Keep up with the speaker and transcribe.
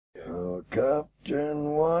Our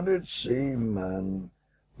captain wanted seamen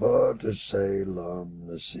for to sail on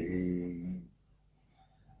the sea.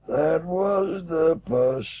 That was the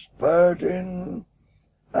first parting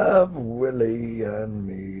of Willie and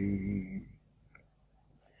me.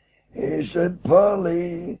 He said,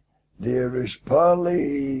 Polly, dearest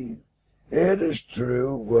Polly, it is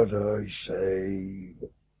true what I say.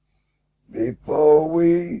 Before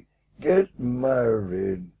we get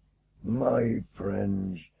married, my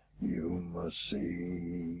friends, you must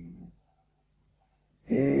see.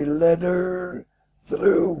 He led her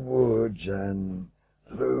through woods and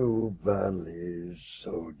through valleys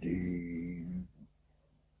so deep.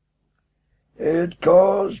 It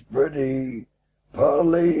caused pretty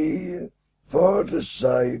Polly for to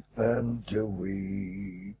sigh and to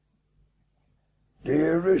weep.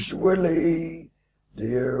 Dearest Willie,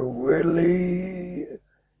 dear Willie,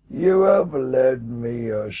 you have led me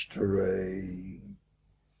astray.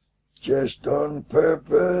 Just on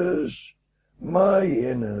purpose, my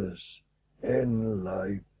innocence in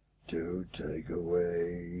life to take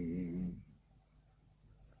away.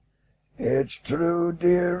 It's true,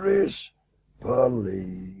 dearest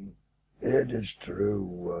Polly, it is true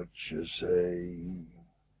what you say.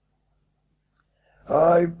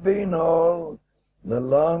 I've been all the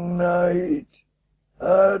long night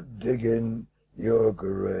a-digging your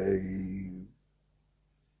grave,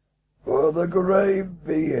 for the grave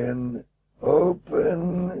being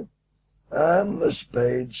open and the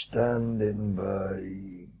spade standing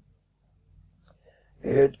by,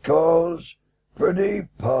 it calls pretty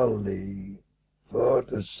Polly for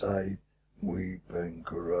to sigh, weep and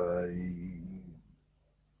cry.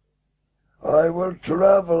 I will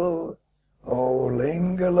travel all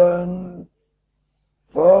England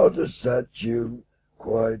for to set you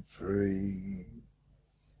quite free.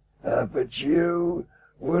 If it's you,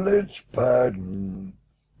 will it pardon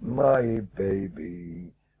my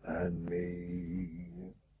baby and me?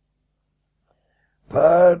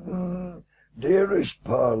 Pardon, dearest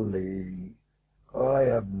Polly, I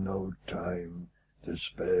have no time to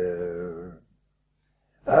spare.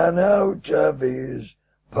 And out of his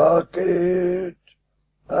pocket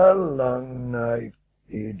a long knife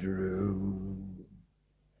he drew.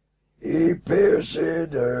 He pierced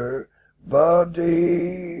her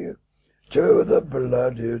body, to the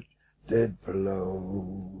blood it did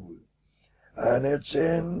flow, and it's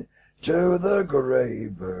into the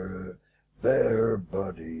grave her fair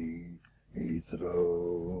body he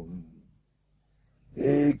thrown.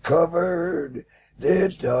 He covered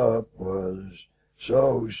it up, was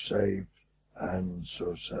so safe and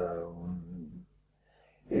so sound.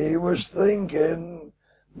 He was thinking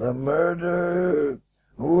the murder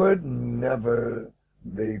would never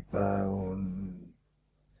be found,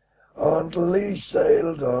 until he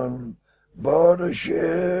sailed on board a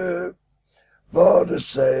ship for to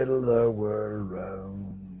sail the world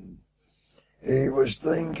round. He was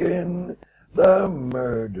thinking the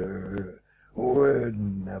murder would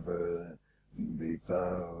never be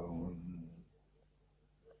found.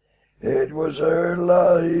 It was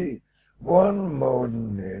early one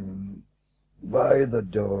morning by the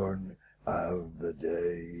dawn of the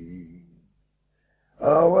day.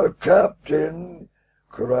 Our captain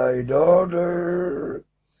cried order,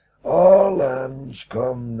 all hands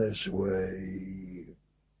come this way.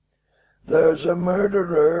 There's a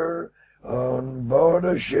murderer on board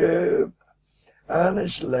a ship, and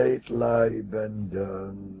it's late lie been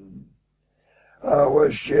done.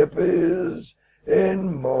 Our ship is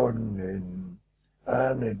in mourning,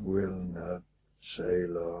 and it will not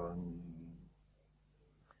sail on.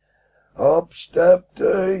 Up stepped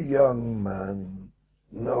a young man,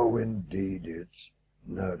 no indeed it's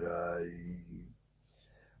not I,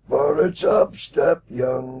 for it's up stepped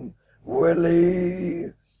young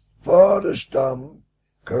Willie, for to stomp,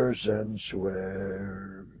 curse and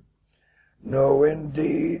swear. No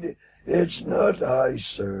indeed it's not I,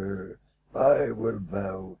 sir, I will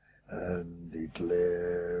vow and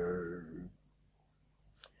declare.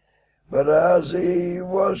 But as he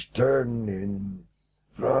was turning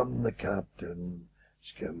from the captain's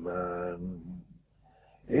command,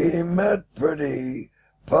 he met pretty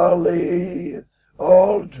Polly,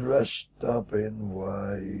 all dressed up in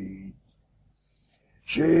white.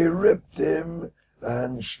 She ripped him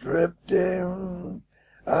and stripped him,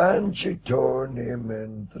 and she torn him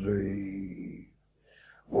in three.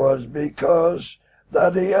 Was because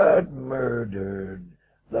that he had murdered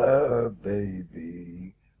the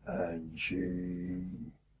baby and she.